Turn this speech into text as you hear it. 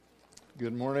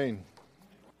Good morning.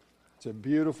 It's a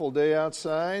beautiful day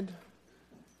outside,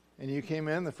 and you came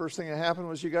in. The first thing that happened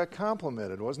was you got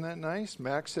complimented. Wasn't that nice?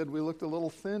 Max said we looked a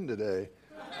little thin today.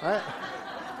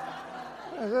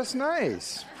 That's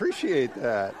nice. Appreciate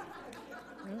that.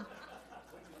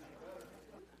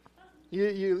 Yeah.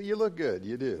 You look good.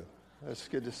 You do. That's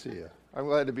good to see you. I'm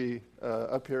glad to be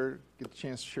up here, get the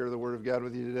chance to share the Word of God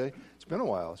with you today. It's been a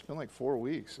while. It's been like 4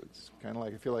 weeks. It's kind of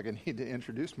like I feel like I need to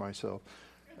introduce myself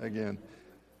again.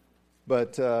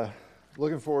 But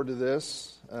looking forward to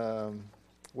this.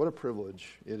 What a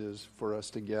privilege it is for us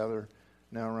to gather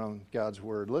now around God's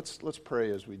Word. Let's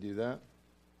pray as we do that.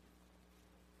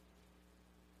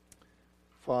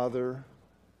 Father,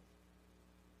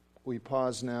 we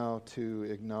pause now to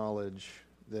acknowledge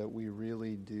that we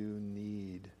really do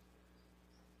need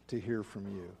to hear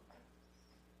from you.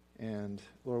 And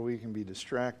Lord, we can be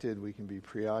distracted, we can be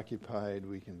preoccupied,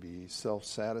 we can be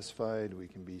self-satisfied, we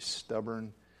can be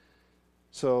stubborn.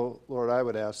 So, Lord, I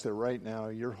would ask that right now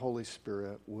your Holy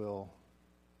Spirit will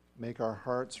make our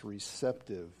hearts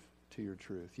receptive to your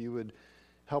truth. You would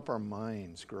help our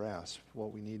minds grasp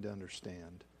what we need to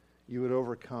understand. You would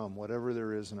overcome whatever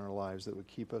there is in our lives that would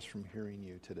keep us from hearing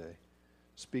you today.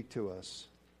 Speak to us,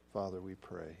 Father, we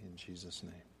pray. In Jesus'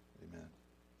 name, amen.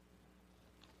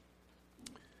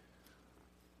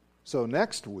 So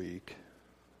next week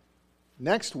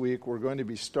we're going to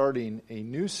be starting a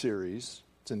new series.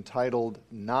 It's entitled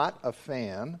Not a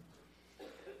Fan.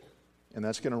 And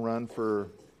that's going to run for,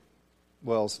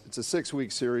 well, it's a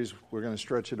 6-week series. We're going to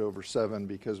stretch it over 7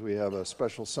 because we have a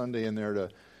special Sunday in there to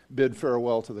bid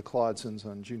farewell to the Claudsons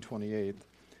on June 28th.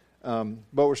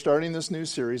 But we're starting this new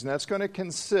series, and that's going to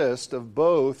consist of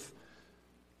both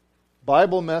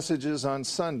Bible messages on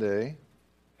Sunday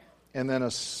and then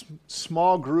a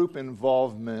small group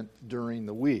involvement during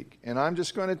the week. And I'm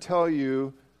just going to tell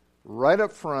you right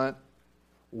up front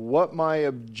what my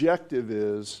objective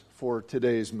is for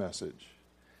today's message.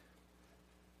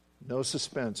 No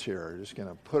suspense here. I'm just going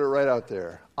to put it right out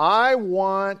there. I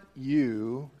want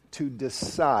you to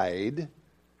decide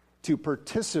to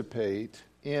participate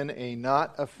in a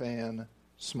Not a Fan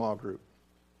small group.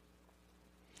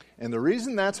 And the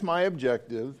reason that's my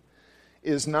objective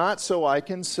is not so I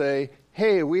can say,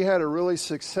 hey, we had a really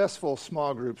successful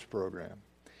small groups program.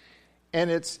 And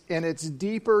it's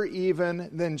deeper even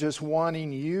than just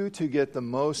wanting you to get the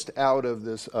most out of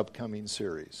this upcoming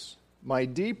series. My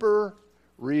deeper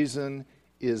reason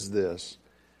is this.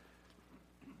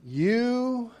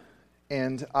 You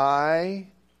and I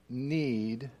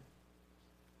need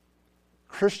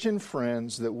Christian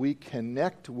friends that we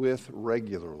connect with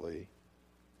regularly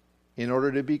in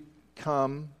order to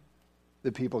become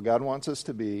the people God wants us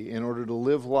to be, in order to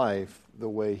live life the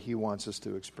way He wants us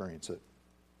to experience it.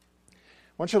 I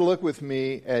want you to look with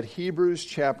me at Hebrews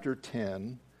chapter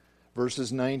 10,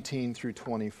 verses 19 through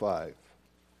 25.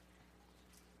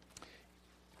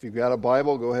 If you've got a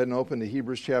Bible, go ahead and open to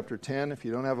Hebrews chapter 10. If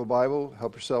you don't have a Bible,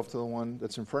 help yourself to the one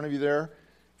that's in front of you there.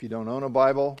 If you don't own a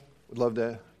Bible, we'd love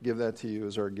to give that to you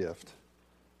as our gift.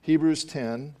 Hebrews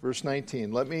 10, verse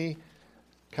 19. Let me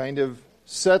kind of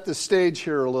set the stage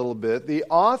here a little bit. The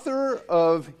author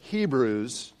of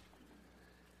Hebrews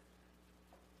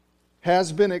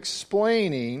has been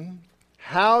explaining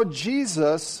how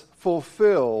Jesus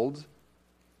fulfilled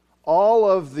all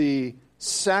of the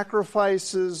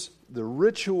sacrifices, the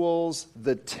rituals,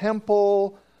 the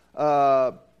temple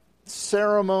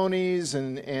ceremonies,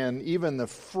 and even the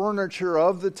furniture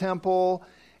of the temple,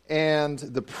 and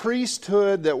the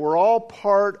priesthood that were all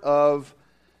part of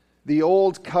the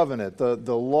old covenant, the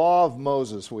law of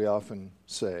Moses, we often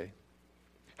say.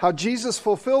 How Jesus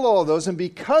fulfilled all of those, and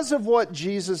because of what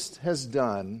Jesus has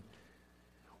done,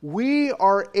 we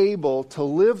are able to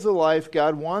live the life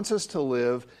God wants us to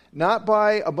live, not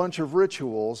by a bunch of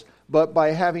rituals, but by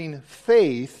having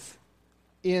faith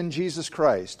in Jesus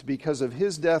Christ because of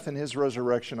His death and His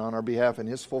resurrection on our behalf and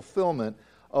His fulfillment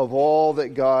of all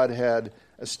that God had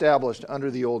established under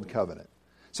the old covenant.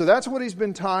 So that's what he's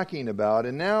been talking about,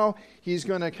 and now he's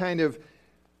going to kind of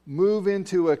move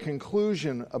into a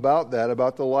conclusion about that,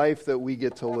 about the life that we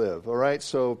get to live. All right,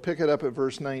 so pick it up at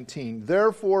verse 19.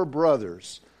 Therefore,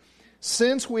 brothers,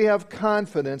 since we have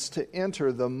confidence to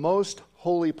enter the most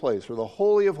holy place, or the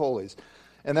Holy of Holies,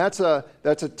 and that's a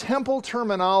temple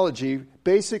terminology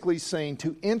basically saying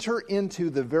to enter into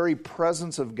the very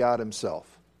presence of God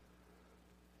Himself.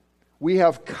 We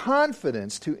have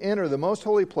confidence to enter the most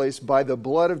holy place by the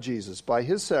blood of Jesus, by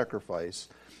His sacrifice,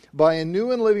 by a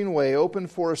new and living way opened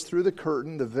for us through the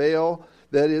curtain, the veil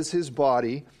that is His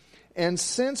body. And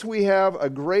since we have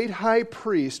a great high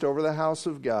priest over the house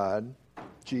of God,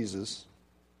 Jesus,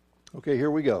 okay,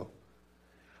 here we go.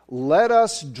 let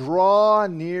us draw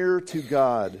near to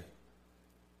God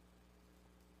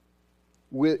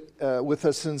with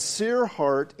a sincere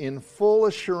heart in full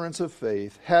assurance of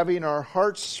faith, having our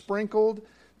hearts sprinkled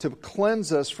to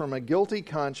cleanse us from a guilty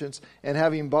conscience, and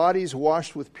having bodies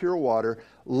washed with pure water.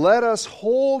 Let us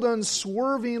hold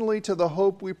unswervingly to the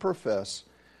hope we profess,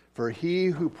 for he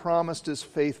who promised is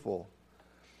faithful.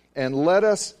 And let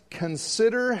us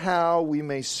consider how we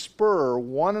may spur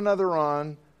one another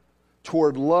on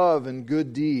toward love and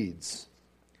good deeds.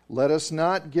 Let us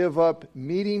not give up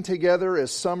meeting together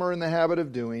as some are in the habit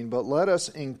of doing, but let us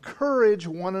encourage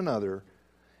one another,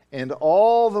 and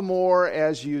all the more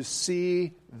as you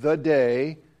see the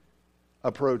day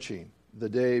approaching. The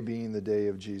day being the day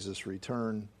of Jesus'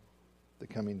 return, the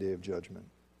coming day of judgment.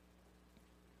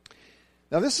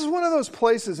 Now, this is one of those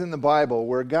places in the Bible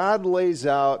where God lays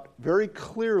out very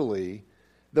clearly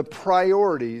the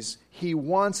priorities He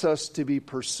wants us to be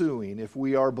pursuing if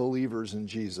we are believers in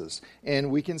Jesus. And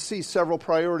we can see several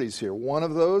priorities here. One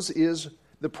of those is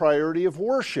the priority of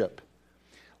worship.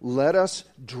 Let us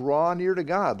draw near to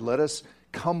God. Let us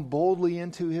come boldly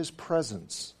into His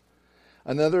presence.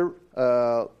 Another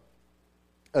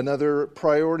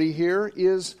priority here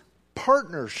is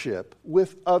partnership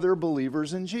with other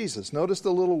believers in Jesus. Notice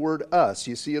the little word us.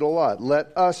 You see it a lot.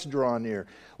 Let us draw near.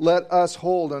 Let us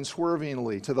hold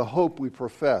unswervingly to the hope we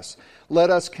profess. Let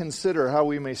us consider how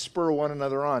we may spur one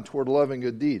another on toward love and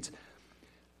good deeds.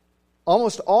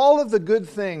 Almost all of the good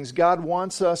things God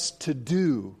wants us to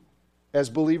do as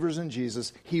believers in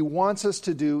Jesus, He wants us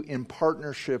to do in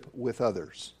partnership with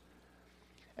others.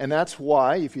 And that's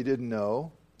why, if you didn't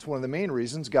know, it's one of the main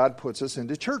reasons God puts us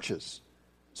into churches,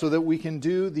 so that we can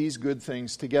do these good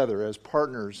things together as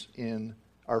partners in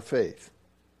our faith.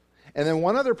 And then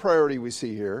one other priority we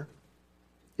see here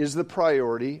is the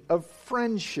priority of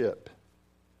friendship.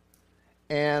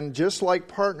 And just like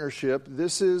partnership,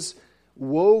 this is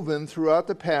woven throughout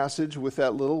the passage with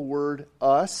that little word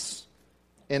us,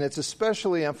 and it's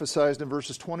especially emphasized in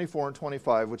verses 24 and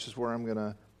 25, which is where I'm going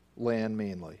to land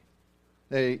mainly.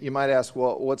 Now, you might ask,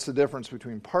 well, what's the difference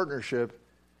between partnership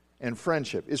and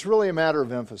friendship? It's really a matter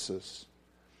of emphasis.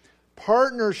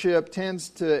 Partnership tends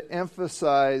to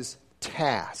emphasize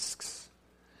tasks,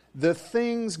 the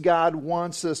things God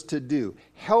wants us to do,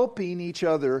 helping each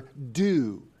other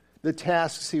do the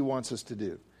tasks He wants us to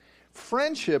do.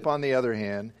 Friendship, on the other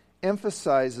hand,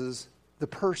 emphasizes the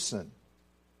person.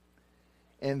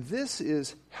 And this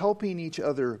is helping each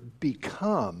other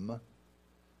become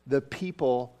the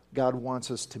people God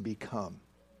wants us to become.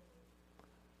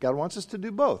 God wants us to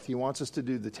do both. He wants us to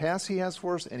do the tasks He has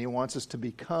for us, and He wants us to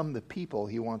become the people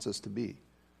He wants us to be.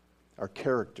 Our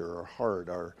character, our heart,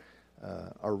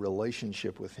 our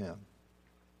relationship with Him.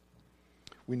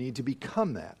 We need to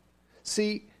become that.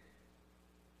 See,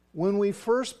 when we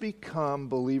first become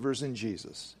believers in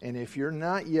Jesus, and if you're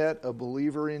not yet a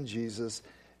believer in Jesus,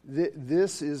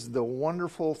 this is the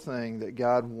wonderful thing that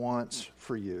God wants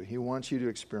for you. He wants you to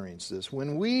experience this.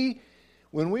 When we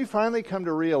finally come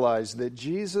to realize that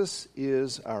Jesus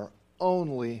is our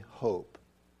only hope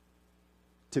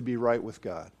to be right with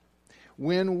God,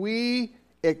 when we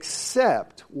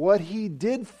accept what He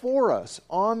did for us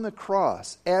on the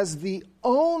cross as the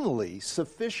only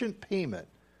sufficient payment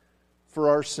for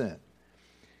our sin,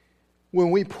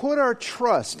 when we put our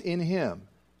trust in Him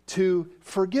to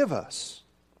forgive us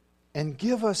and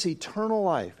give us eternal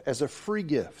life as a free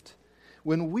gift,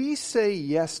 when we say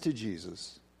yes to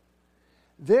Jesus,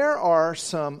 there are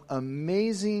some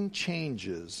amazing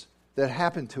changes that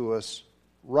happen to us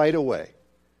right away.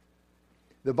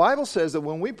 The Bible says that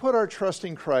when we put our trust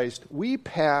in Christ, we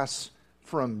pass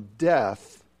from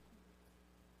death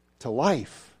to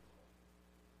life.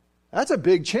 That's a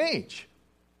big change,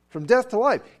 from death to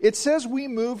life. It says we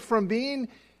move from being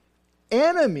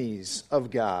enemies of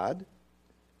God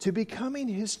to becoming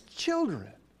His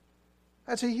children.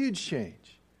 That's a huge change.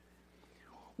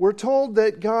 We're told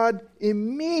that God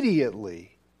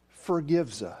immediately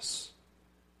forgives us,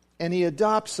 and He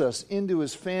adopts us into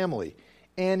His family,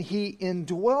 and He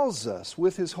indwells us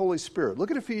with His Holy Spirit.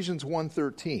 Look at Ephesians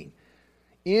 1:13.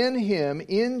 In Him,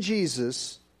 in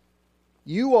Jesus,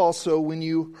 you also, when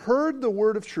you heard the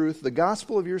word of truth, the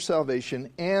gospel of your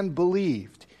salvation, and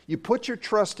believed, you put your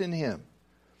trust in Him.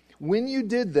 When you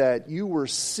did that, you were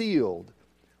sealed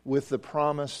with the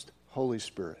promised Holy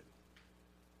Spirit.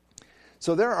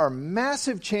 So there are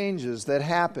massive changes that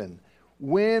happen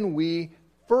when we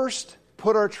first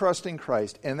put our trust in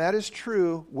Christ. And that is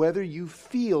true whether you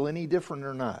feel any different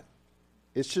or not.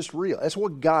 It's just real. That's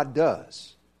what God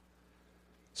does.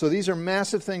 So these are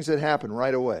massive things that happen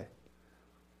right away.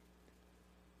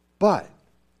 But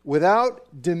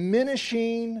without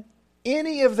diminishing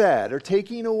any of that or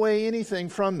taking away anything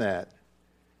from that,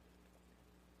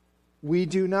 we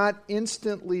do not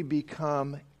instantly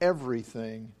become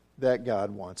everything that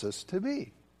God wants us to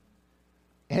be.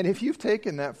 And if you've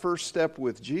taken that first step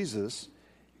with Jesus,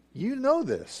 you know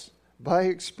this by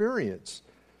experience.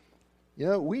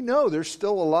 We know there's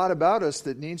still a lot about us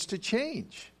that needs to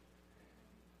change.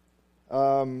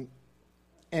 And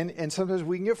sometimes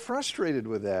we can get frustrated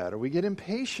with that, or we get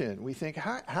impatient. We think,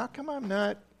 how come I'm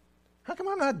not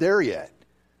there yet?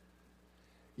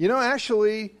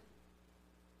 Actually,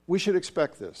 we should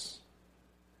expect this.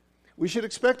 We should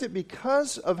expect it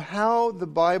because of how the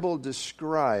Bible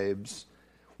describes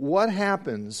what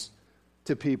happens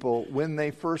to people when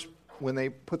they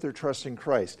put their trust in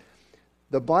Christ.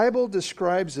 The Bible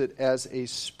describes it as a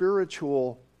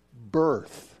spiritual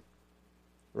birth.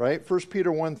 Right? 1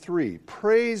 Peter 1:3.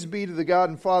 Praise be to the God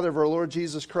and Father of our Lord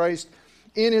Jesus Christ.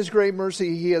 In His great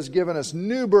mercy, He has given us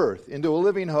new birth into a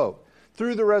living hope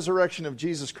through the resurrection of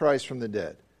Jesus Christ from the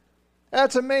dead.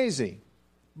 That's amazing.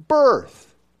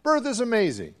 Birth. Birth is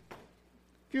amazing.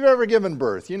 If you've ever given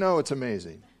birth, you know it's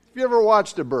amazing. If you ever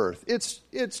watched a birth,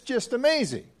 it's just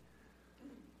amazing.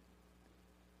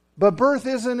 But birth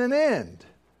isn't an end.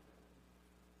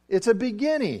 It's a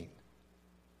beginning.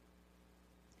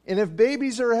 And if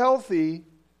babies are healthy,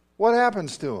 what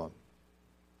happens to them?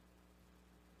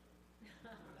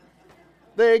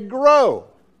 They grow.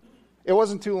 It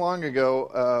wasn't too long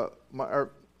ago,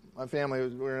 my family,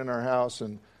 we were in our house,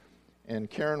 and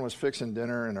Karen was fixing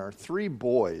dinner, and our 3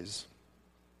 boys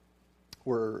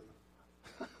were,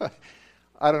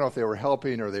 I don't know if they were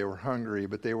helping or they were hungry,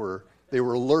 but they were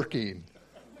lurking.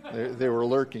 They were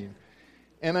lurking.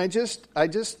 And I just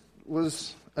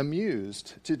was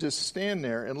amused to just stand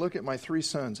there and look at my 3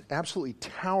 sons absolutely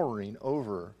towering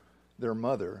over their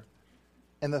mother.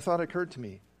 And the thought occurred to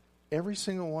me, every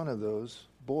single one of those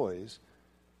boys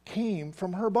came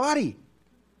from her body.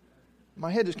 My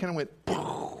head just kind of went,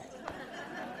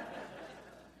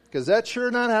 because that's sure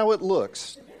not how it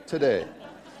looks today.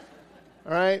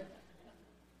 All right?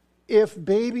 If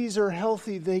babies are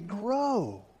healthy, they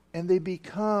grow and they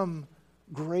become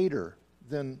greater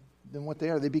than what they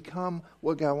are. They become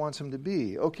what God wants them to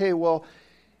be. Okay, well,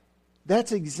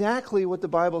 that's exactly what the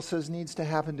Bible says needs to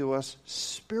happen to us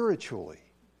spiritually.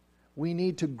 We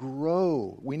need to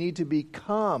grow. We need to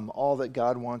become all that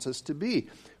God wants us to be.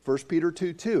 1 Peter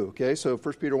 2:2. Okay, so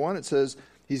 1 Peter 1, it says,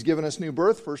 He's given us new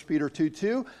birth. 1 Peter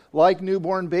 2:2. Like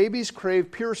newborn babies,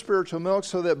 crave pure spiritual milk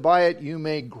so that by it you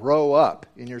may grow up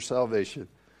in your salvation.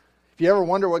 If you ever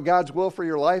wonder what God's will for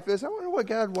your life is, I wonder what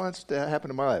God wants to happen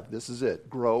in my life. This is it.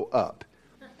 Grow up.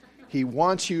 He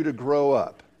wants you to grow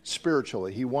up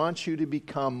spiritually. He wants you to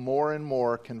become more and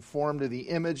more conformed to the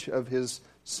image of His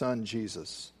Son,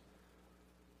 Jesus.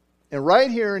 And right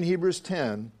here in Hebrews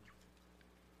 10,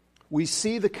 we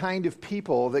see the kind of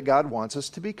people that God wants us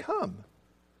to become,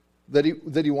 that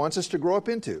He wants us to grow up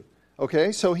into.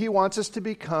 Okay, so He wants us to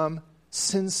become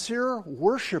sincere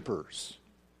worshipers.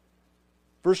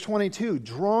 Verse 22,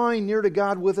 drawing near to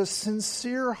God with a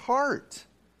sincere heart.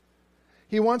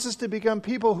 He wants us to become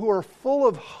people who are full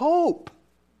of hope.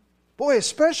 Boy,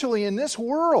 especially in this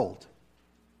world.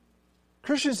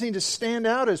 Christians need to stand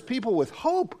out as people with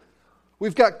hope.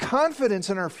 We've got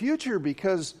confidence in our future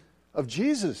because of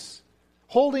Jesus,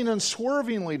 holding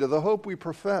unswervingly to the hope we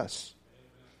profess.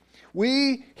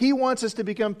 He wants us to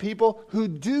become people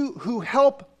who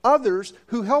help others,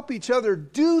 who help each other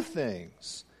do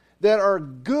things that are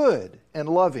good and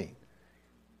loving.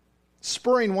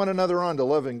 Spurring one another on to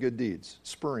love and good deeds.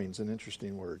 Spurring's an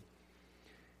interesting word.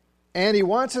 And He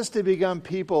wants us to become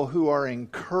people who are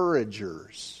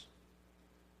encouragers.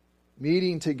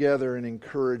 Meeting together and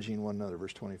encouraging one another.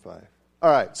 Verse 25.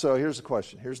 All right, so here's the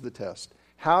question. Here's the test.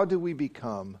 How do we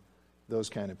become those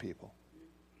kind of people?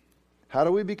 How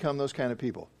do we become those kind of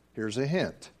people? Here's a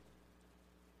hint.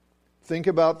 Think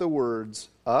about the words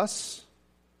us,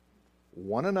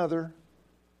 one another,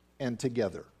 and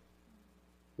together.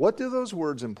 What do those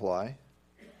words imply?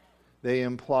 They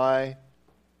imply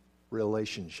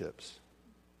relationships.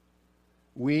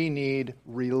 We need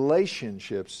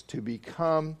relationships to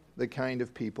become the kind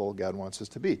of people God wants us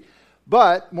to be.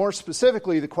 But more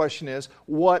specifically, the question is,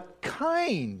 what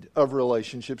kind of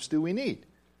relationships do we need?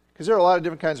 Because there are a lot of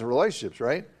different kinds of relationships,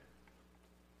 right?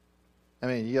 I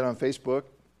mean, you get on Facebook,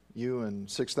 you and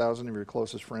 6,000 of your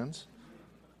closest friends.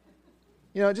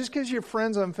 Just because you're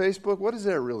friends on Facebook, what does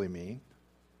that really mean?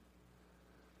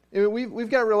 We've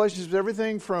got relationships,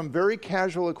 everything from very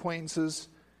casual acquaintances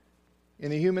in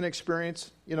the human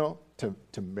experience,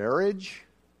 to marriage,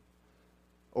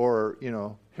 or,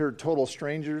 here total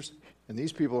strangers and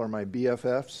these people are my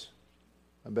BFFs,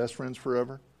 my best friends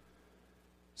forever.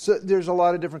 So there's a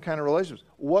lot of different kind of relationships.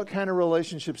 What kind of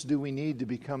relationships do we need to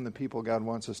become the people God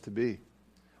wants us to be?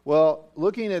 Well,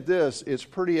 looking at this, it's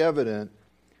pretty evident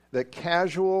that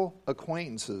casual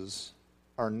acquaintances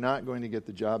are not going to get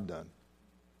the job done.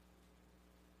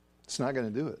 It's not going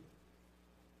to do it.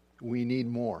 We need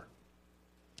more.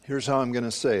 Here's how I'm going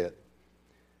to say it.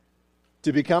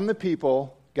 To become the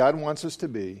people God wants us to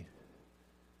be,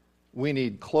 we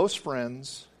need close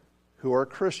friends who are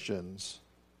Christians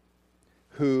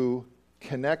who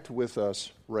connect with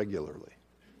us regularly.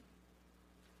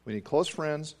 We need close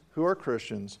friends who are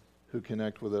Christians who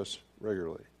connect with us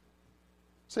regularly.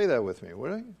 Say that with me.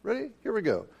 Ready? Here we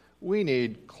go. We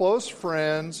need close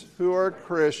friends who are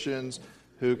Christians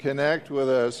who connect with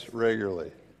us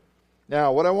regularly.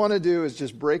 Now, what I want to do is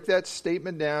just break that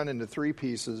statement down into three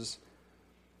pieces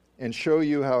and show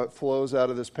you how it flows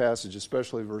out of this passage,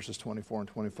 especially verses 24 and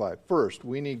 25. First,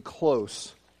 we need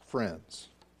close friends.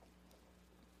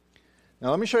 Now,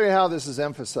 let me show you how this is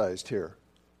emphasized here.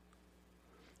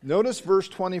 Notice verse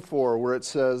 24 where it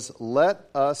says, let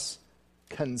us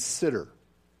consider.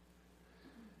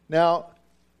 Now,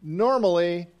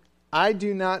 normally, I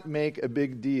do not make a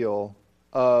big deal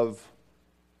of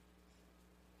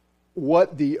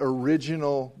what the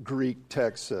original Greek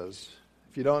text says.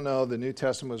 If you don't know, the New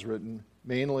Testament was written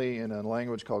mainly in a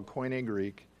language called Koine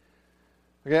Greek.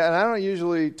 Okay, and I don't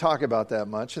usually talk about that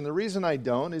much, and the reason I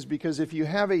don't is because if you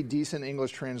have a decent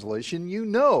English translation, you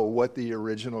know what the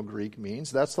original Greek means.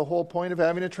 That's the whole point of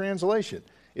having a translation.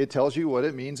 It tells you what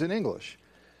it means in English.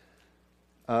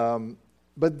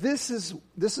 But this is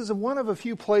one of a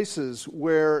few places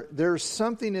where there's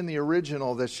something in the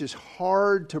original that's just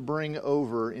hard to bring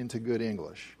over into good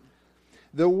English.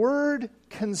 The word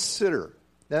consider.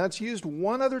 Now, it's used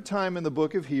one other time in the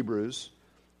book of Hebrews,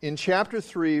 in chapter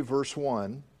 3, verse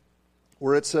 1,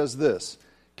 where it says this,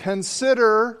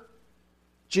 consider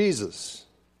Jesus.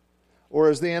 Or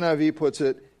as the NIV puts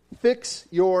it, fix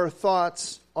your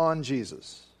thoughts on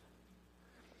Jesus.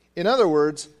 In other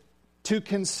words, to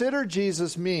consider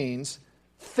Jesus means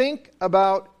think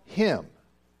about Him.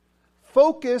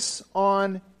 Focus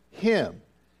on Him.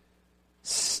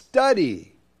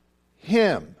 Study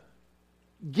Him.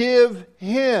 Give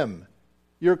Him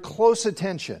your close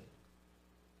attention.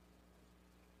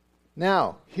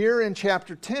 Now, here in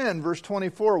chapter 10, verse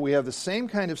 24, we have the same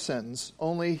kind of sentence,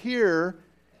 only here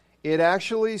it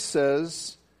actually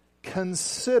says,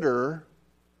 consider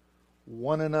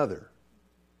one another.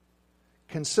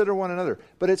 Consider one another.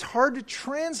 But it's hard to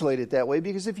translate it that way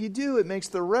because if you do, it makes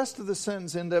the rest of the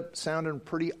sentence end up sounding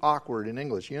pretty awkward in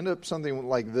English. You end up something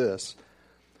like this.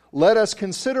 Let us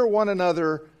consider one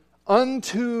another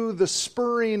unto the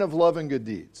spurring of love and good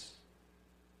deeds.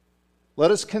 Let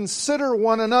us consider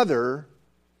one another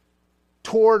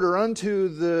toward or unto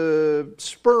the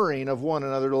spurring of one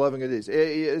another to love and good deeds.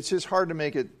 It's just hard to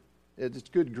make it. It's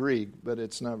good Greek, but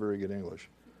it's not very good English.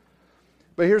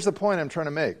 But here's the point I'm trying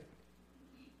to make.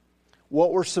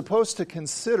 What we're supposed to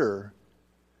consider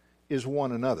is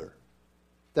one another.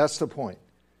 That's the point.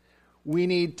 We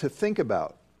need to think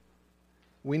about.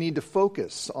 We need to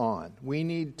focus on. We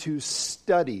need to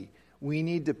study. We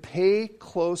need to pay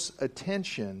close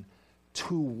attention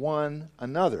to one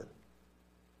another.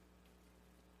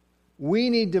 We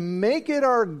need to make it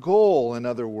our goal, in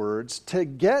other words, to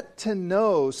get to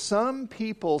know some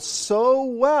people so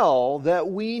well that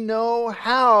we know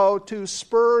how to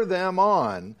spur them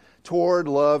on toward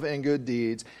love and good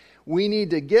deeds. We need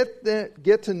to get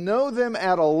to know them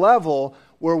at a level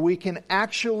where we can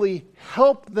actually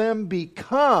help them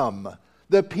become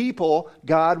the people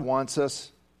God wants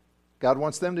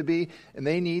them to be, and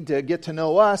they need to get to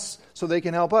know us so they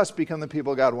can help us become the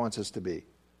people God wants us to be.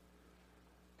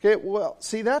 Okay, well,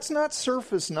 see, that's not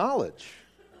surface knowledge.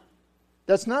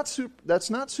 That's not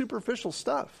superficial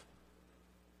stuff.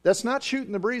 That's not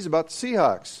shooting the breeze about the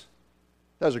Seahawks.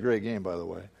 That was a great game, by the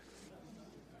way.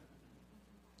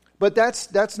 But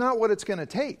that's not what it's going to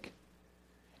take.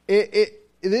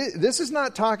 This is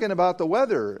not talking about the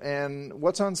weather and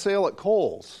what's on sale at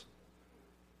Kohl's.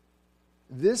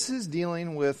 This is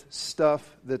dealing with stuff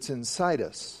that's inside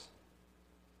us.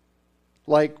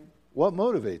 Like, what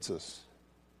motivates us?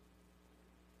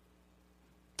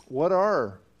 What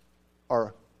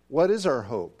is our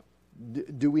hope?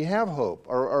 Do we have hope?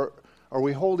 Are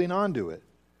we holding on to it?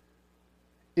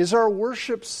 Is our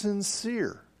worship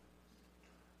sincere?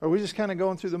 Or are we just kind of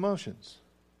going through the motions?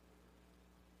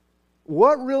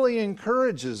 What really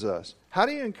encourages us? How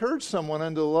do you encourage someone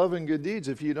unto love and good deeds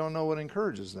if you don't know what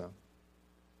encourages them?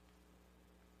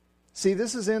 See,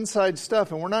 this is inside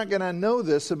stuff, and we're not going to know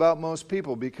this about most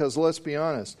people because, let's be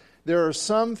honest, there are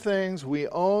some things we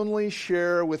only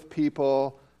share with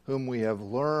people whom we have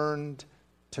learned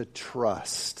to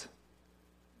trust.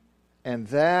 And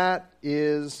that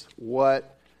is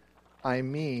what I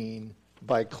mean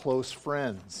by close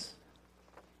friends.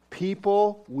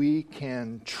 People we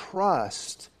can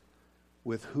trust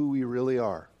with who we really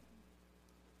are.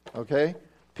 Okay?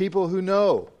 People who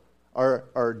know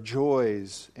our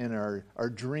joys and our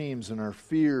dreams and our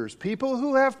fears. People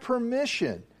who have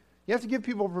permission. You have to give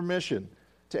people permission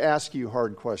to ask you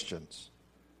hard questions.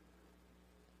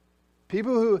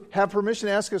 People who have permission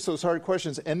to ask us those hard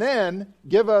questions and then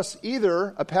give us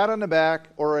either a pat on the back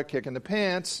or a kick in the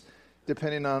pants,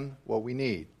 depending on what we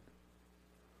need.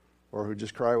 Or who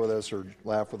just cry with us or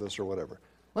laugh with us or whatever.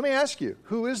 Let me ask you,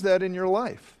 who is that in your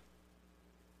life?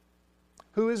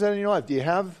 Who is that in your life? Do you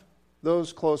have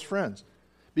those close friends?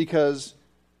 Because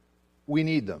we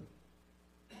need them.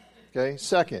 Okay?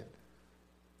 Second,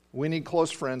 we need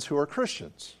close friends who are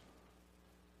Christians.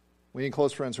 We need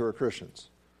close friends who are Christians.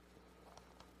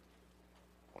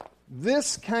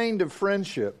 This kind of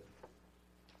friendship,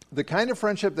 the kind of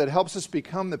friendship that helps us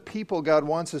become the people God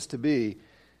wants us to be,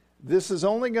 this is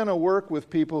only going to work with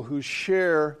people who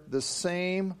share the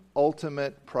same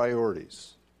ultimate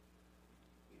priorities.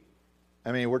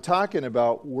 I mean, we're talking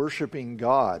about worshiping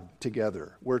God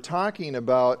together. We're talking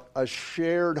about a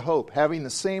shared hope, having the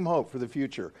same hope for the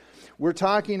future. We're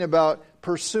talking about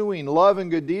pursuing love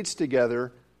and good deeds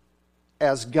together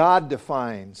as God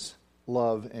defines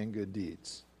love and good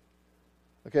deeds.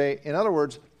 Okay? In other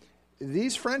words,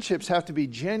 these friendships have to be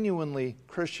genuinely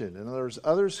Christian. In other words,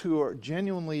 others who are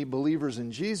genuinely believers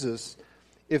in Jesus,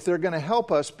 if they're going to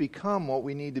help us become what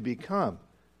we need to become.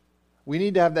 We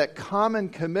need to have that common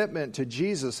commitment to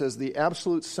Jesus as the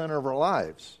absolute center of our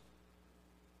lives.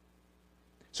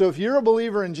 So if you're a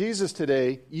believer in Jesus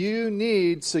today, you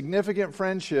need significant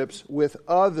friendships with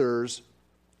others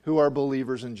who are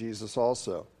believers in Jesus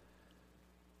also.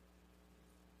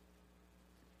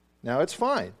 Now, it's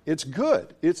fine. It's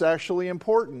good. It's actually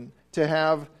important to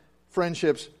have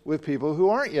friendships with people who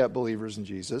aren't yet believers in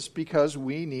Jesus because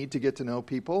we need to get to know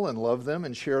people and love them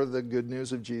and share the good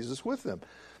news of Jesus with them.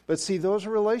 But see, those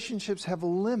relationships have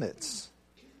limits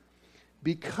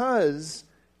because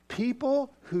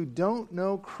people who don't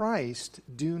know Christ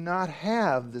do not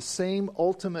have the same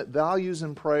ultimate values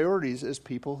and priorities as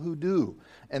people who do.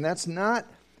 And that's not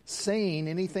saying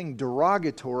anything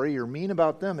derogatory or mean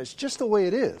about them. It's just the way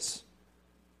it is.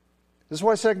 This is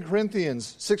why 2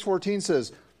 Corinthians 6:14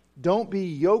 says, don't be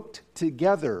yoked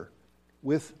together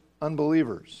with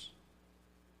unbelievers.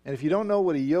 And if you don't know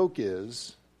what a yoke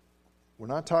is, we're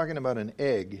not talking about an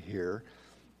egg here.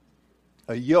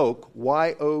 A yoke,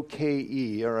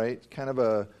 Y-O-K-E, all right, kind of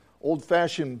a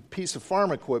old-fashioned piece of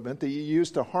farm equipment that you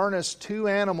use to harness two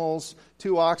animals,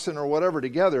 two oxen or whatever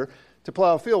together to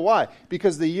plow a field. Why?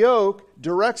 Because the yoke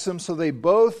directs them so they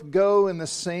both go in the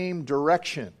same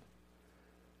direction.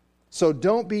 So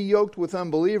don't be yoked with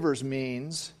unbelievers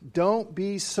means don't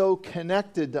be so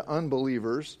connected to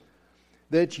unbelievers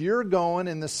that you're going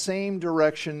in the same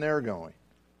direction they're going.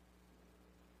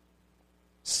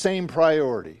 Same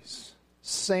priorities,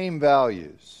 same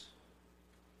values.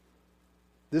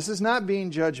 This is not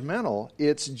being judgmental.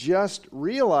 It's just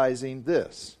realizing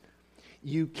this.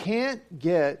 You can't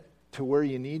get to where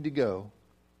you need to go.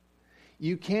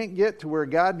 You can't get to where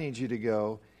God needs you to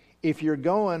go if you're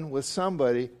going with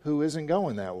somebody who isn't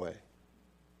going that way.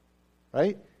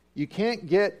 Right? You can't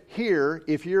get here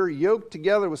if you're yoked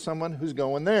together with someone who's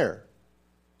going there.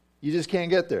 You just can't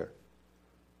get there.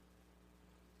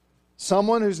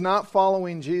 Someone who's not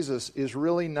following Jesus is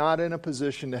really not in a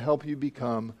position to help you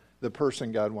become the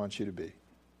person God wants you to be.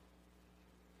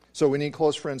 So we need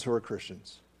close friends who are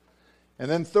Christians.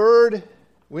 And then third,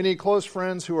 we need close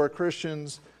friends who are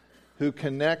Christians who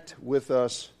connect with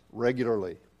us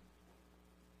regularly.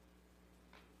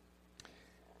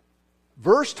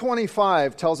 Verse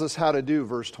 25 tells us how to do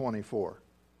verse 24.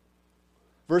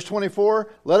 Verse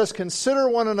 24, let us consider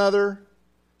one another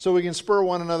so we can spur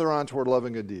one another on toward love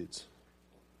and good deeds.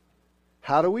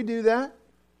 How do we do that?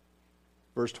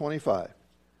 Verse 25.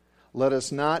 Let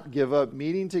us not give up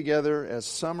meeting together as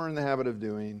some are in the habit of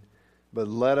doing, but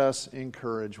let us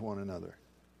encourage one another.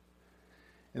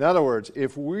 In other words,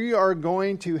 if we are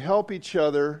going to help each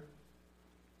other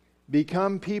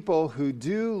become people who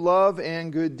do love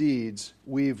and good deeds,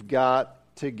 we've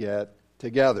got to get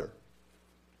together.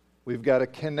 We've got to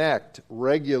connect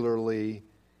regularly,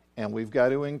 and we've got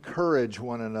to encourage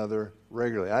one another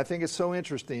regularly. I think it's so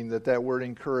interesting that word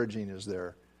encouraging is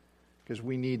there, because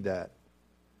we need that.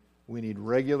 We need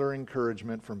regular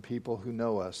encouragement from people who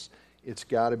know us. It's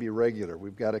got to be regular.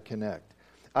 We've got to connect.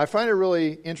 I find it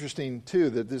really interesting, too,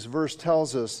 that this verse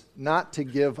tells us not to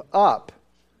give up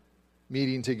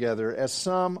meeting together, as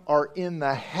some are in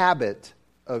the habit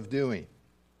of doing.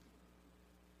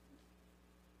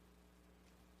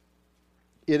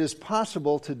 It is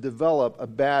possible to develop a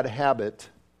bad habit,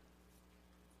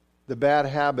 the bad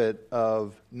habit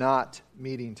of not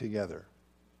meeting together.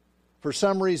 For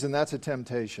some reason, that's a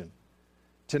temptation,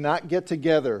 to not get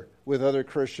together with other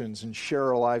Christians and share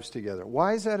our lives together.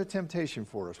 Why is that a temptation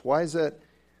for us? Why is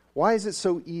it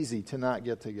so easy to not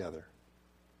get together?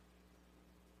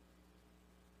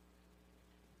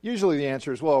 Usually the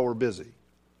answer is, well, we're busy.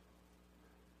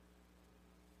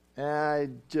 I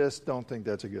just don't think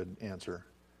that's a good answer,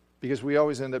 because we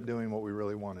always end up doing what we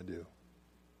really want to do.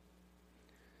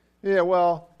 Yeah,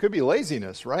 well, could be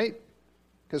laziness, right?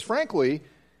 Because frankly,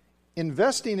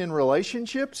 investing in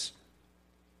relationships,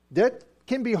 that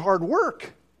can be hard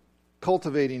work,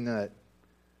 cultivating that,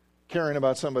 caring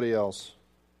about somebody else.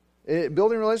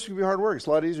 Building relationships can be hard work. It's a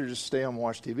lot easier to just stay home and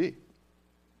watch TV.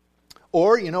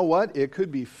 Or, you know what? It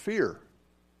could be fear.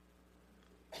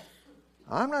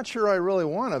 I'm not sure I really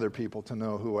want other people to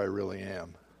know who I really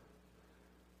am.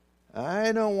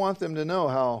 I don't want them to know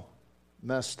how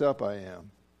messed up I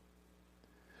am.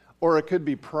 Or it could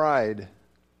be pride.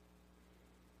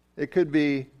 It could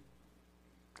be,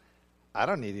 I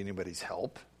don't need anybody's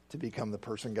help to become the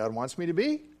person God wants me to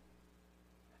be.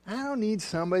 I don't need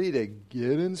somebody to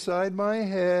get inside my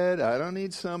head. I don't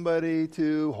need somebody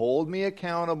to hold me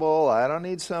accountable. I don't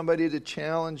need somebody to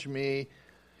challenge me.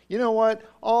 You know what?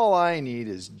 All I need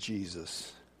is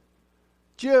Jesus.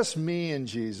 Just me and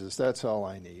Jesus. That's all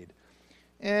I need.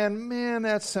 And man,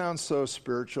 that sounds so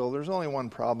spiritual. There's only one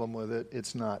problem with it.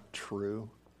 It's not true.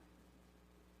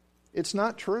 It's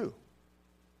not true.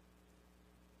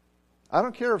 I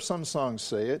don't care if some songs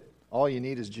say it. All you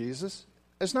need is Jesus.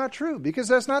 It's not true, because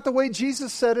that's not the way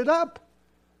Jesus set it up.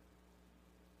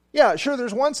 Yeah, sure,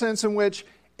 there's one sense in which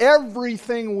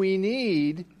everything we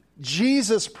need,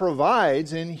 Jesus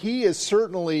provides, and He is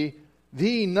certainly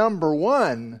the number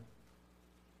one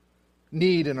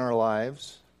need in our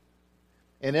lives.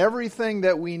 And everything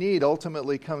that we need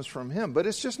ultimately comes from Him. But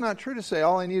it's just not true to say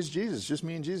all I need is Jesus, just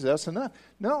me and Jesus, that's enough.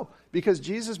 No, because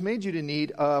Jesus made you to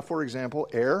need, for example,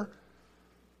 air,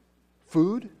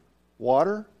 food,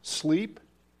 water, sleep,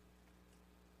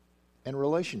 and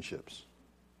relationships.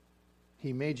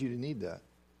 He made you to need that.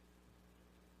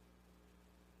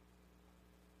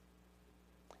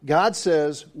 God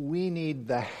says we need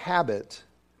the habit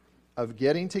of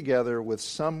getting together with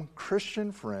some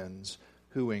Christian friends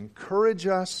who encourage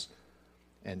us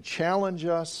and challenge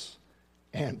us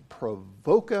and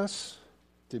provoke us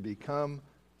to become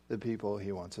the people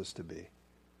He wants us to be.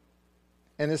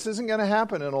 And this isn't going to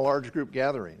happen in a large group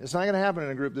gathering. It's not going to happen in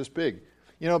a group this big.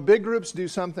 You know, big groups do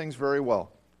some things very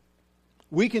well.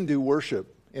 We can do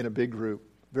worship in a big group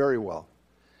very well,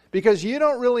 because you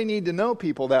don't really need to know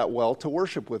people that well to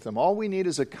worship with them. All we need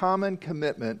is a common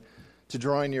commitment to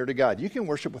drawing near to God. You can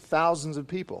worship with thousands of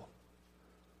people.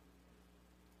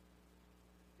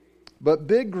 But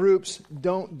big groups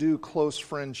don't do close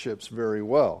friendships very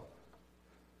well.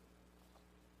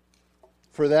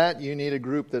 For that, you need a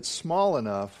group that's small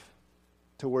enough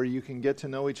to where you can get to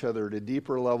know each other at a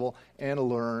deeper level and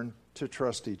learn to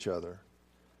trust each other.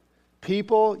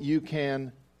 People you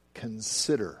can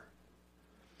consider.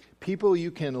 People you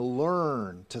can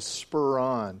learn to spur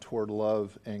on toward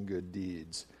love and good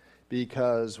deeds.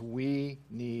 Because we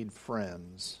need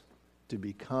friends to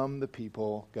become the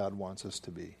people God wants us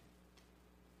to be.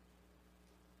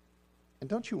 And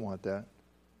don't you want that?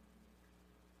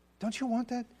 Don't you want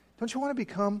that? Don't you want to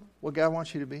become what God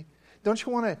wants you to be? Don't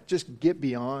you want to just get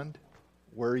beyond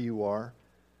where you are?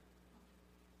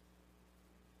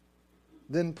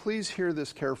 Then please hear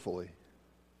this carefully.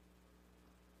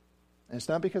 And it's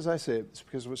not because I say it, it's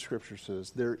because of what Scripture says.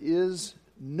 There is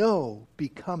no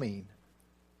becoming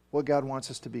what God wants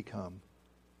us to become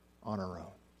on our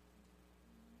own.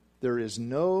 There is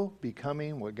no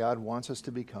becoming what God wants us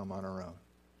to become on our own.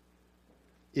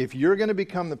 If you're going to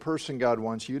become the person God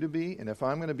wants you to be, and if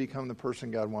I'm going to become the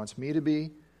person God wants me to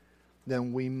be,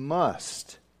 then we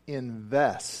must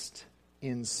invest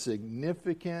in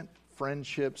significant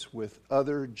friendships with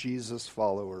other Jesus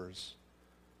followers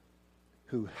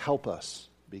who help us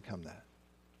become that.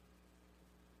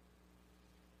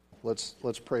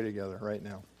 Let's pray together right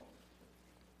now.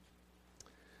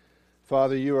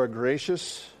 Father, you are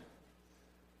gracious,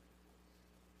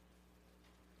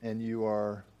 and you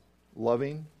are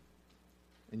loving,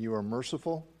 and you are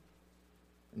merciful,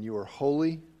 and you are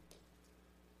holy.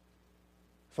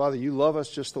 Father, you love us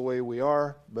just the way we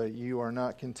are, but you are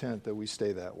not content that we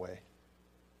stay that way.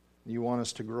 You want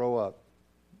us to grow up.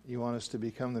 You want us to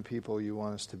become the people you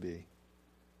want us to be.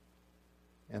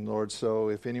 And Lord, so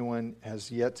if anyone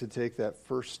has yet to take that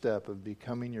first step of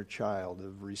becoming your child,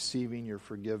 of receiving your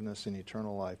forgiveness and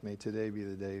eternal life, may today be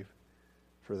the day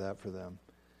for that for them.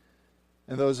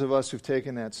 And those of us who've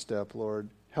taken that step, Lord,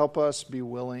 help us be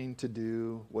willing to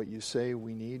do what you say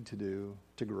we need to do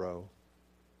to grow.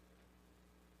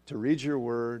 To read your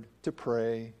word, to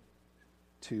pray,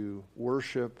 to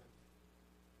worship,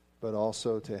 but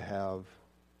also to have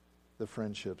the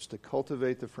friendships, to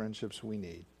cultivate the friendships we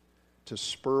need, to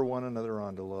spur one another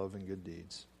on to love and good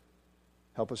deeds.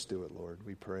 Help us do it, Lord,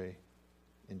 we pray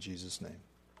in Jesus' name.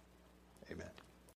 Amen.